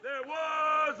There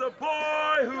was a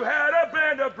boy who had a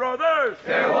band of brothers.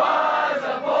 There was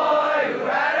a boy who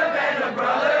had a band of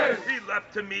brothers. He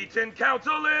left to meet in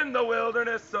council in the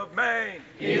wilderness of Maine.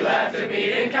 He left to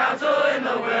meet in council in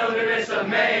the wilderness of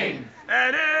Maine.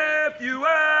 And if you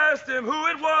asked him who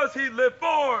it was he lived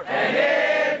for,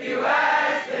 And if you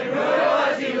asked him who it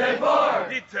was he lived for,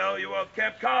 he'd tell you of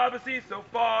Camp Cobbossee so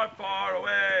far, far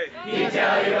away. he'd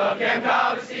tell you of Camp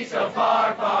Cobbossee so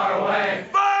far, far away.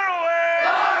 Far away!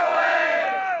 Far away!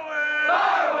 Far away!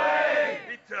 Far away!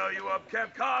 He'd tell you of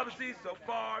Camp Cobbossee so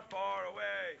far, far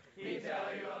away. He'd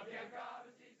tell you of Camp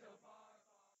Cobbossee so far.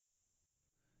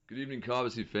 Good evening,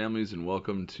 Cobbossee families, and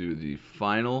welcome to the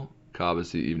final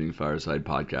Cobbossee Evening Fireside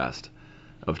podcast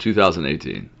of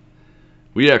 2018.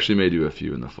 We actually may do a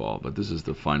few in the fall, but this is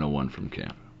the final one from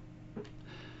camp.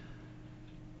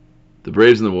 The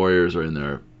Braves and the Warriors are in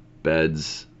their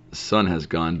beds. The sun has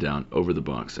gone down over the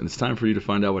bunks, and it's time for you to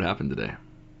find out what happened today.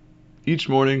 Each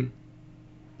morning,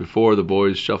 before the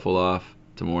boys shuffle off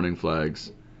to morning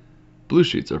flags, blue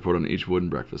sheets are put on each wooden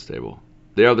breakfast table.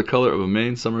 They are the color of a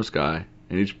Maine summer sky,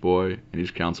 and each boy and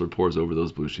each counselor pores over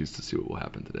those blue sheets to see what will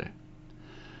happen today.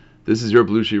 This is your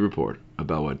blue sheet report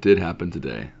about what did happen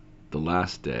today, the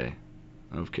last day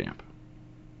of camp.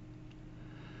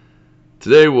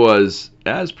 Today was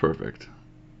as perfect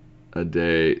a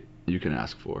day you can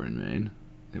ask for in Maine.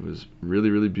 It was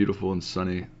really, really beautiful and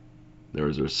sunny. There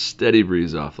was a steady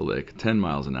breeze off the lake, 10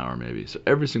 miles an hour maybe. So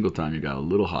every single time you got a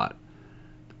little hot,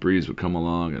 the breeze would come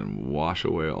along and wash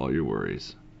away all your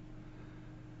worries.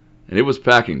 And it was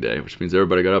packing day, which means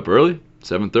everybody got up early,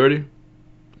 7:30,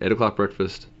 8 o'clock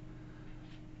breakfast,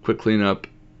 quick cleanup,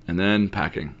 and then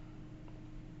packing.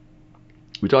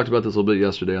 We talked about this a little bit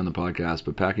yesterday on the podcast,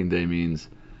 but packing day means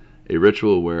a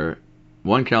ritual where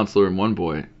one counselor and one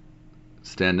boy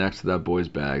stand next to that boy's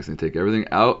bags, and they take everything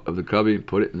out of the cubby,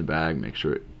 put it in the bag, make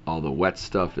sure all the wet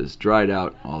stuff is dried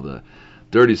out, all the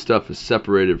dirty stuff is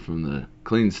separated from the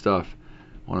clean stuff.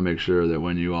 Want to make sure that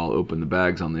when you all open the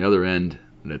bags on the other end,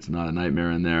 that it's not a nightmare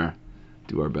in there.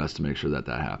 Do our best to make sure that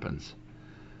that happens.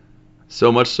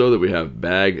 So much so that we have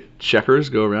bag checkers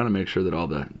go around and make sure that all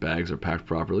the bags are packed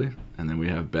properly. And then we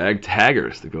have bag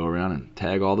taggers that go around and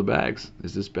tag all the bags.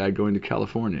 Is this bag going to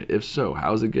California? If so,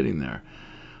 how is it getting there?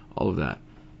 All of that.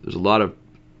 There's a lot of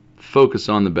focus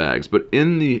on the bags. But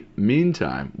in the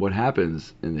meantime, what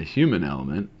happens in the human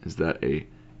element is that a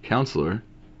counselor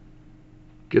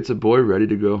gets a boy ready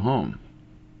to go home.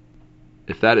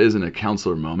 If that isn't a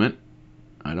counselor moment,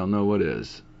 I don't know what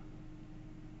is.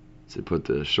 So they put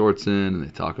the shorts in and they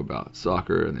talk about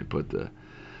soccer, and they put the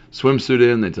swimsuit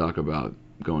in, they talk about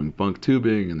going bunk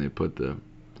tubing, and they put the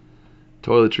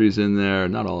toiletries in there,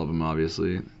 not all of them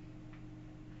obviously,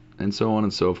 and so on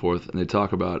and so forth, and they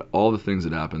talk about all the things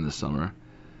that happened this summer.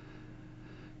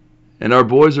 And our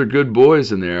boys are good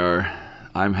boys, and they are,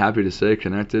 I'm happy to say,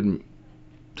 connected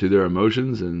to their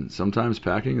emotions, and sometimes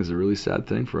packing is a really sad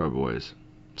thing for our boys.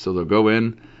 So they'll go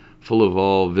in full of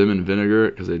all vim and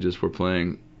vinegar because they just were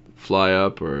playing fly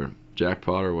up or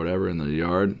jackpot or whatever in the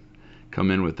yard,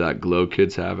 come in with that glow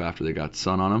kids have after they got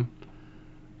sun on them,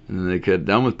 and then they get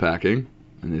done with packing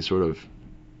and they sort of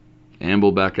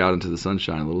amble back out into the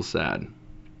sunshine a little sad.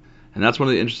 And that's one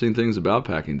of the interesting things about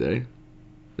packing day,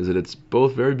 is that it's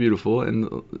both very beautiful and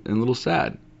a little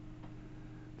sad.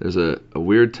 There's a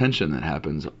weird tension that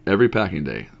happens every packing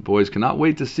day. Boys cannot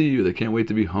wait to see you. They can't wait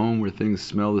to be home where things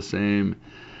smell the same,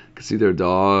 can see their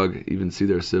dog, even see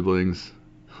their siblings.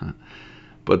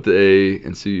 But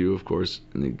and see you, of course,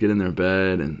 and they get in their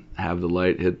bed and have the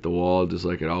light hit the wall just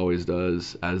like it always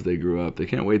does as they grew up. They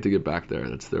can't wait to get back there.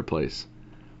 That's their place.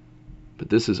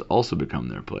 But this has also become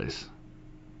their place.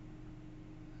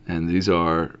 And these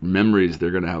are memories they're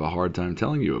going to have a hard time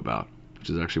telling you about, which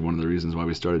is actually one of the reasons why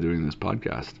we started doing this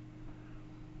podcast.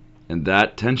 And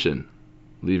that tension,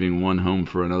 leaving one home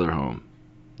for another home,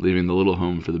 leaving the little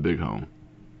home for the big home,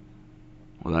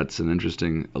 well, that's an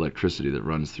interesting electricity that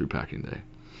runs through packing day.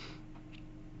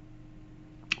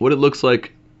 What it looks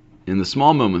like in the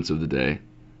small moments of the day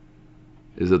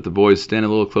is that the boys stand a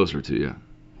little closer to you.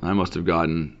 I must have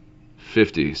gotten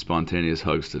 50 spontaneous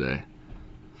hugs today.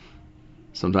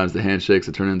 Sometimes the handshakes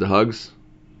that turn into hugs,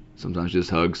 sometimes just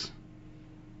hugs.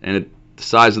 And the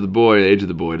size of the boy, the age of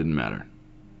the boy didn't matter.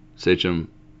 Sachem,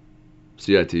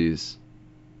 CITs,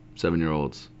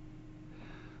 7-year-olds.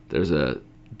 There's a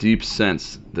deep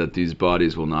sense that these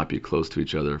bodies will not be close to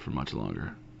each other for much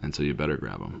longer, and so you better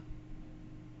grab them.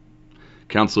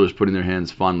 Counselors putting their hands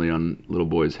fondly on little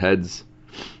boys' heads,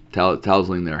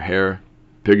 tousling their hair,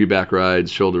 piggyback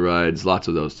rides, shoulder rides, lots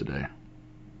of those today.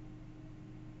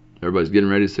 Everybody's getting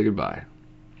ready to say goodbye.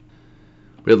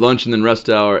 We had lunch and then rest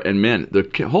hour, and man,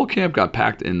 the whole camp got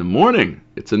packed in the morning.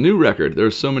 It's a new record.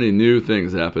 There's so many new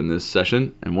things that happened this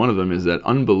session, and one of them is that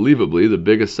unbelievably, the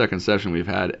biggest second session we've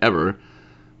had ever,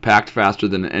 packed faster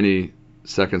than any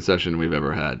second session we've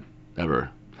ever had, ever.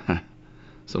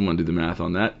 Someone do the math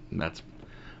on that. That's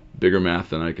bigger math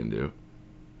than I can do.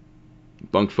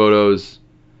 Bunk photos.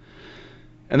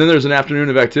 And then there's an afternoon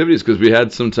of activities because we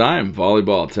had some time.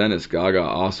 Volleyball, tennis, gaga,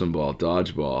 awesome ball,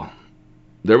 dodgeball.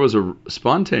 There was a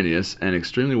spontaneous and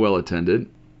extremely well-attended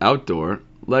outdoor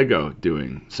Lego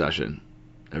doing session.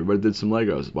 Everybody did some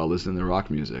Legos while listening to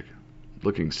rock music.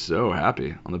 Looking so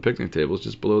happy on the picnic tables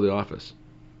just below the office.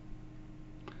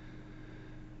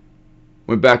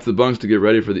 Went back to the bunks to get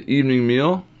ready for the evening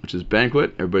meal, which is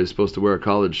banquet. Everybody's supposed to wear a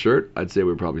collared shirt. I'd say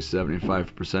we're probably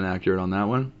 75% accurate on that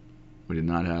one. We did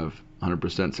not have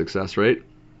 100% success rate.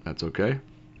 That's okay.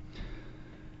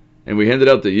 And we handed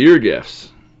out the year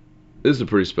gifts. This is a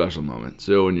pretty special moment.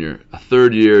 So when you're a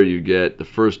third year, you get the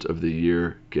first of the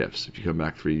year gifts. If you come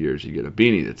back 3 years, you get a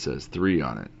beanie that says 3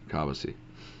 on it, Cobbossee.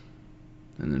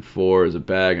 And then 4 is a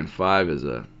bag, and 5 is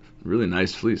a really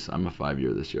nice fleece. I'm a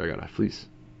 5-year this year. I got a fleece.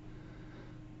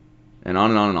 And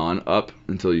on and on and on, up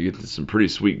until you get to some pretty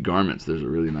sweet garments. There's a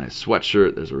really nice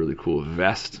sweatshirt. There's a really cool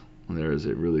vest. And there is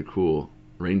a really cool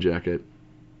rain jacket.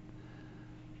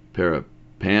 Pair of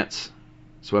pants,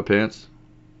 sweatpants.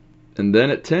 And then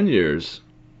at 10 years,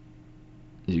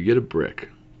 you get a brick.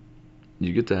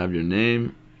 You get to have your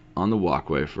name on the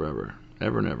walkway forever.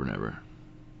 Ever and ever and ever.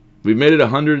 We've made it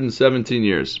 117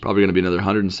 years. Probably going to be another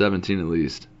 117 at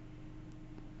least.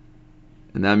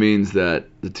 And that means that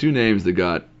the 2 names that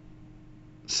got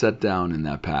set down in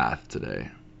that path today,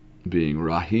 being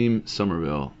Raheem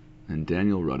Somerville and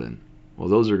Daniel Rudden, well,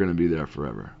 those are going to be there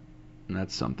forever. And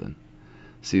that's something.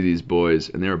 See these boys,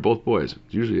 and they are both boys.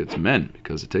 Usually it's men,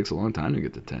 because it takes a long time to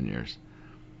get to 10 years.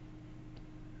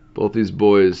 Both these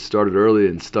boys started early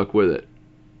and stuck with it.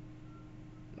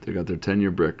 They got their 10-year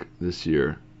brick this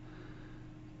year.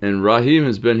 And Raheem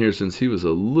has been here since he was a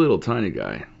little tiny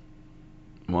guy,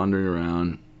 wandering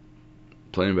around,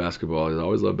 playing basketball. He's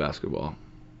always loved basketball.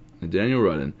 And Daniel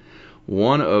Rudden,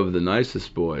 one of the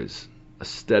nicest boys, a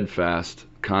steadfast,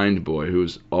 kind boy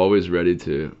who's always ready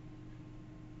to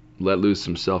let loose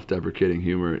some self-deprecating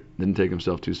humor, didn't take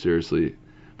himself too seriously,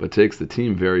 but takes the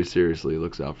team very seriously,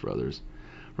 looks out for others.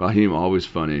 Raheem, always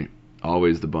funny,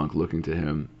 always the bunk looking to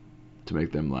him to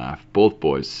make them laugh. Both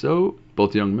boys,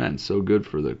 both young men, so good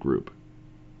for the group.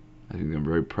 I think I'm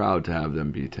very proud to have them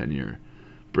be 10-year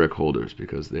brick holders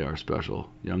because they are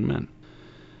special young men.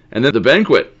 And then the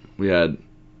banquet, we had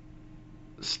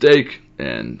steak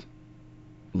and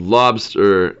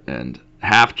lobster and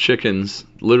half chickens,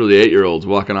 literally 8-year-olds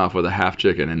walking off with a half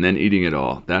chicken and then eating it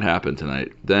all. That happened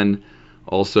tonight. Then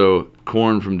also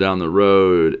corn from down the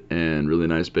road and really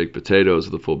nice baked potatoes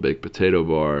with a full baked potato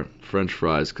bar, french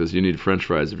fries, because you need french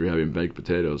fries if you're having baked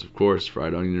potatoes, of course,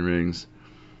 fried onion rings.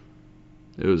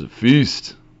 It was a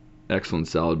feast. Excellent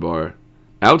salad bar.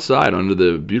 Outside under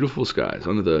the beautiful skies,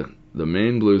 under the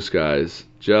main blue skies,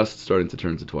 just starting to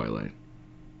turn to twilight.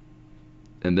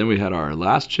 And then we had our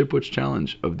last Chipwich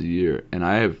challenge of the year, and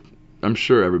I'm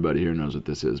sure everybody here knows what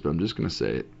this is, but I'm just going to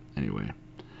say it anyway.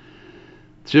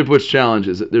 Chipwich challenge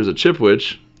is that there's a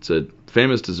Chipwich. It's a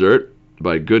famous dessert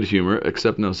by Good Humor,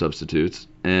 except no substitutes,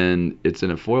 and it's in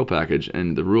a foil package,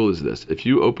 and the rule is this: if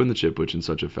you open the Chipwich in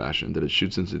such a fashion that it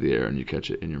shoots into the air and you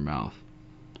catch it in your mouth,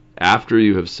 after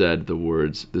you have said the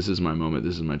words, "This is my moment,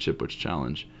 this is my Chipwich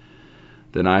challenge,"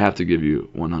 then I have to give you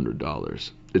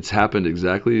 $100. It's happened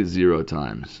exactly 0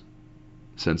 times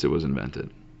since it was invented.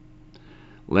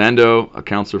 Lando, a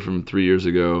counselor from 3 years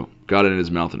ago, got it in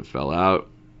his mouth and it fell out,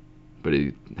 but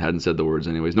he hadn't said the words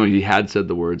anyways. No, he had said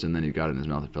the words and then he got it in his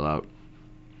mouth and fell out.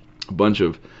 A bunch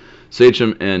of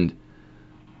Sachem and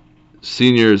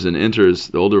seniors and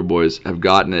inters, the older boys, have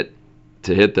gotten it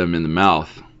to hit them in the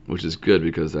mouth, which is good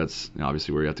because that's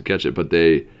obviously where you have to catch it, but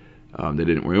they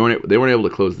weren't able to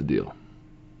close the deal.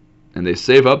 And they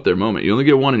save up their moment. You only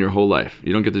get one in your whole life.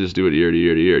 You don't get to just do it year to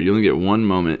year to year. You only get one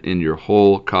moment in your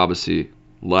whole Cobbossee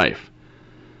life.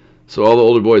 So all the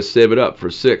older boys save it up for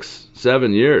 6,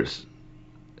 7 years.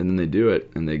 And then they do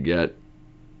it, and they get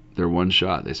their one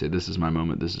shot. They say, "This is my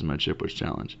moment. This is my Chipwich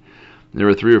challenge." And there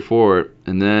were 3 or 4,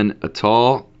 and then a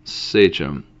tall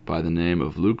sachem by the name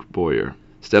of Luke Boyer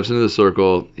steps into the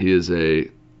circle. He is a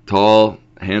tall,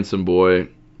 handsome boy,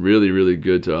 really, really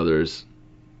good to others.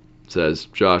 Says,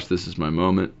 "Josh, this is my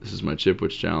moment. This is my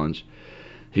Chipwich challenge."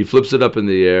 He flips it up in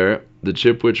the air. The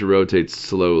Chipwich rotates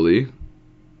slowly.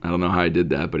 I don't know how he did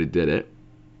that, but he did it.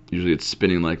 Usually it's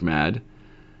spinning like mad.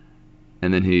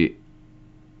 And then he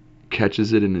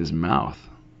catches it in his mouth.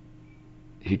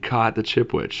 he caught the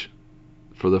chipwitch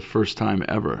for the first time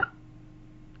ever.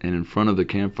 And in front of the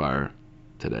campfire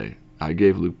today, I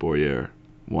gave Luc Boyer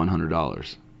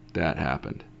 $100. That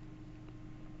happened.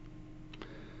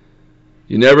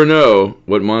 You never know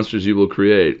what monsters you will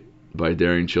create by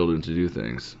daring children to do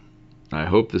things. I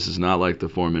hope this is not like the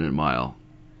 4-minute mile,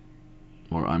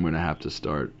 or I'm going to have to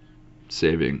start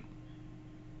saving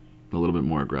a little bit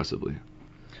more aggressively.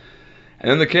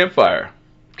 And then the campfire.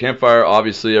 Campfire,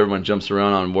 obviously, everyone jumps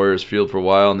around on Warriors Field for a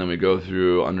while, and then we go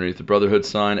through underneath the Brotherhood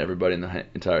sign. Everybody in the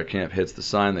entire camp hits the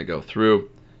sign. They go through. You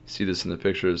see this in the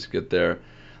pictures. Get there.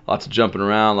 Lots of jumping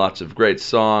around, lots of great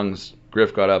songs.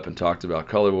 Griff got up and talked about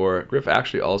color war. Griff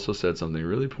actually also said something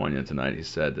really poignant tonight. He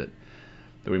said that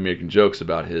we were making jokes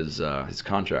about his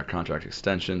contract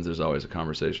extensions. There's always a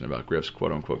conversation about Griff's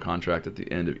quote-unquote contract at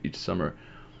the end of each summer.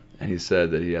 And he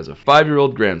said that he has a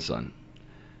 5-year-old grandson.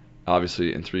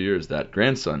 Obviously, in 3 years, that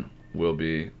grandson will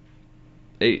be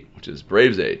 8, which is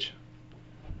Braves' age.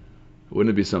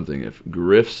 Wouldn't it be something if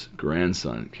Griff's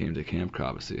grandson came to Camp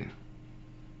Cobbossee,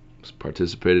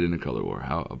 participated in a color war?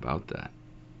 How about that?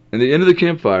 At the end of the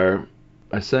campfire,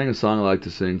 I sang a song I like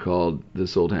to sing called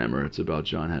This Old Hammer. It's about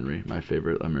John Henry, my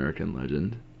favorite American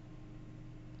legend.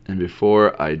 And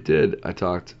before I did, I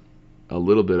talked a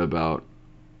little bit about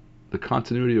the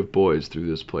continuity of boys through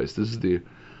this place. This is the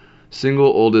single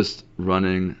oldest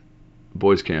running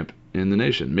boys camp in the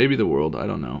nation. Maybe the world, I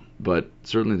don't know. But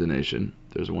certainly the nation.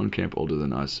 There's one camp older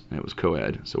than us, and it was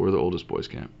co-ed. So we're the oldest boys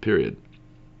camp, period.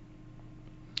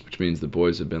 Which means the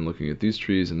boys have been looking at these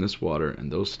trees and this water and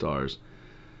those stars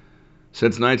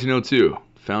since 1902,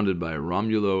 founded by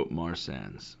Romulo Mars,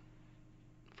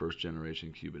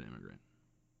 first-generation Cuban immigrant.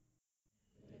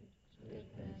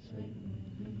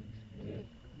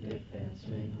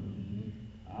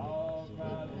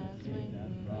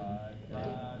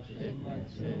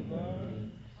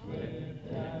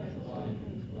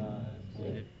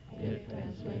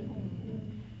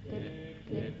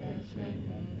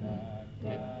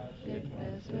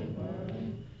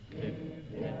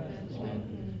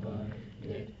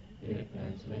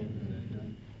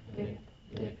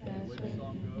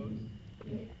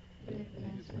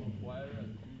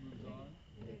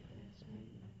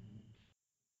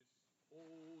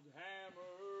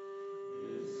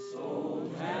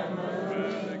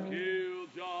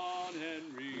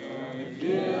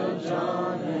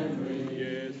 John Henry,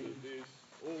 yes, this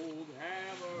old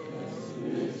hammer,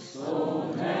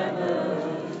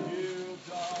 gonna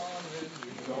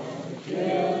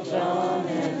kill John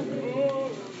Henry,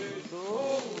 oh,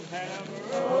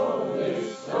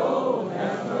 this old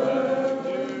hammer,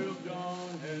 kill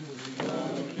John Henry,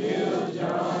 gonna kill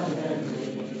John Henry,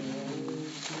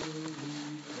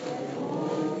 they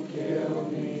won't kill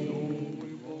me,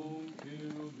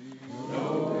 no,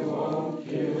 they won't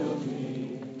kill me.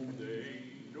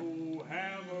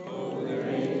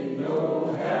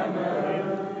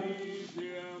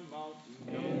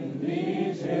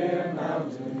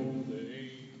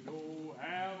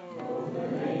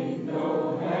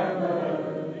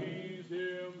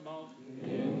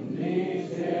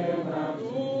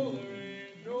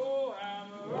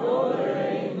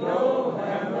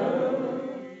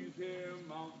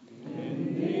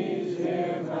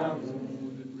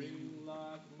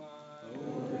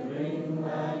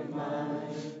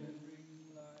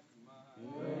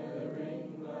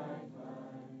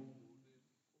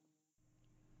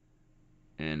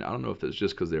 And I don't know if it's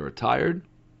just because they were tired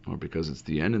or because it's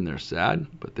the end and they're sad,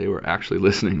 but they were actually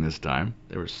listening this time.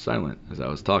 They were silent as I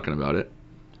was talking about it.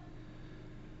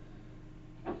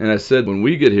 And I said when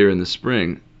we get here in the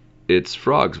spring, it's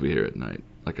frogs we hear at night,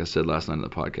 like I said last night on the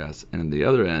podcast. And in the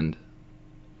other end,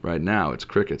 right now, it's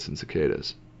crickets and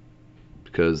cicadas,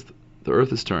 because the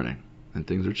earth is turning and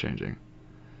things are changing.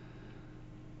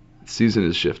 The season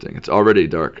is shifting. It's already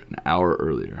dark an hour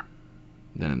earlier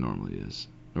than it normally is,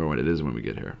 or when it is when we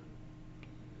get here.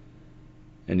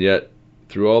 And yet,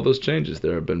 through all those changes,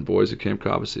 there have been boys at Camp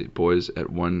Cobbossee, boys at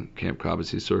one Camp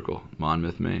Cobbossee Circle,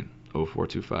 Monmouth, Maine,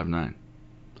 04259.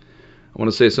 I want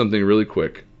to say something really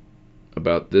quick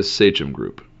about this Sachem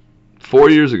group. 4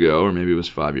 years ago, or maybe it was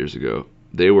 5 years ago,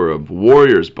 they were a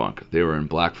Warriors bunk. They were in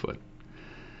Blackfoot.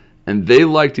 And they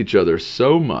liked each other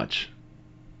so much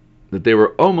that they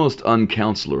were almost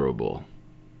uncounselorable.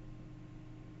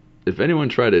 If anyone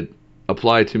tried to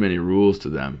apply too many rules to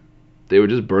them, they would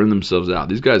just burn themselves out.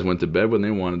 These guys went to bed when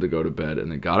they wanted to go to bed,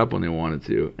 and they got up when they wanted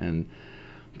to, and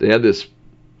they had this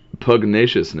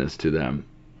pugnaciousness to them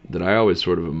that I always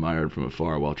sort of admired from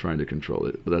afar while trying to control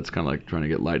it. But that's kind of like trying to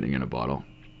get lightning in a bottle.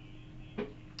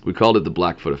 We called it the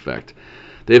Blackfoot effect.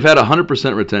 They've had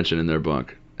 100% retention in their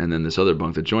bunk and then this other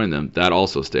bunk that joined them, that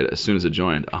also stayed. As soon as it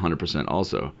joined, 100%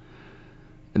 also.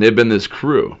 And they've been this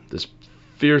crew, this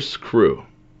fierce crew,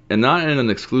 and not in an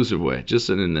exclusive way, just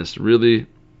in this really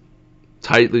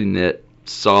tightly knit,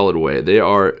 solid way. They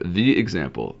are the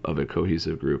example of a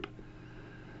cohesive group.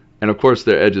 And of course,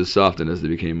 their edges softened as they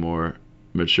became more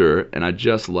mature, and I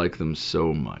just like them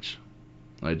so much.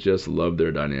 I just love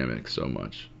their dynamic so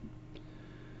much.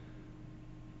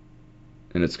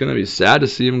 And it's going to be sad to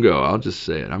see him go. I'll just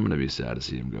say it. I'm going to be sad to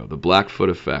see him go. The Blackfoot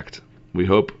effect. We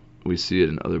hope we see it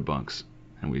in other bunks,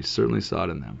 and we certainly saw it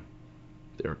in them.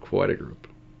 They are quite a group.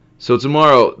 So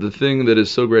tomorrow, the thing that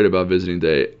is so great about visiting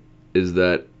day is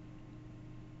that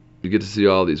you get to see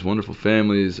all these wonderful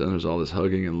families, and there's all this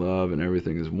hugging and love, and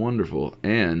everything is wonderful,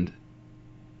 and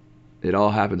it all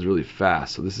happens really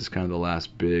fast. So this is kind of the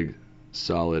last big,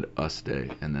 solid us day.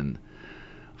 And then,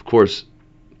 of course,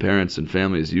 parents and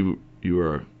families, you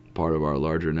are part of our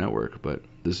larger network, but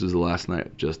this is the last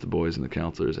night, just the boys and the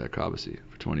counselors at Cobbossee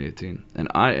for 2018. And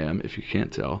I am, if you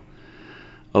can't tell,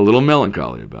 a little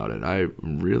melancholy about it.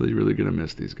 I'm really, really going to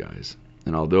miss these guys.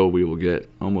 And although we will get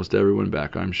almost everyone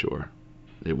back, I'm sure,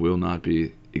 it will not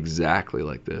be exactly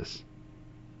like this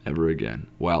ever again,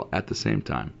 while at the same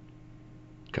time,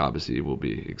 Cobbossee will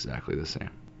be exactly the same.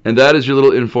 And that is your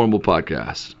little informal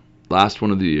podcast. Last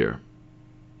one of the year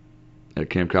at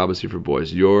Camp Cobbossee for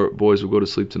boys. Your boys will go to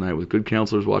sleep tonight with good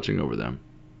counselors watching over them.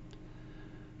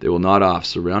 They will nod off,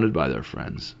 surrounded by their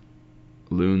friends.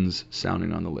 Loons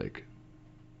sounding on the lake.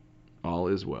 All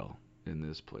is well in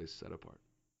this place set apart.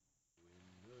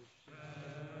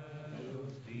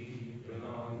 Deep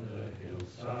along the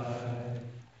hillside,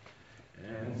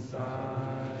 and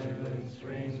silence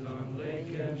reigns on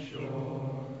lake and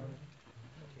shore.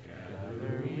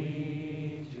 Gather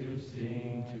we to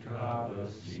sing to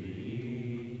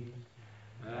Cobbossee,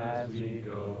 as we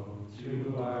go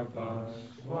to our bunks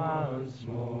once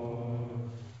more.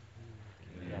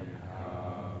 Dear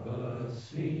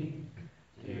Cobbossee,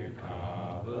 dear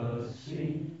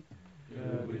Cobbossee,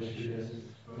 good wishes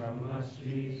from us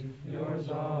be yours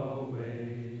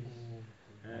always,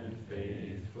 and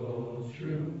faithful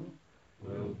true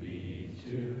will be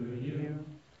to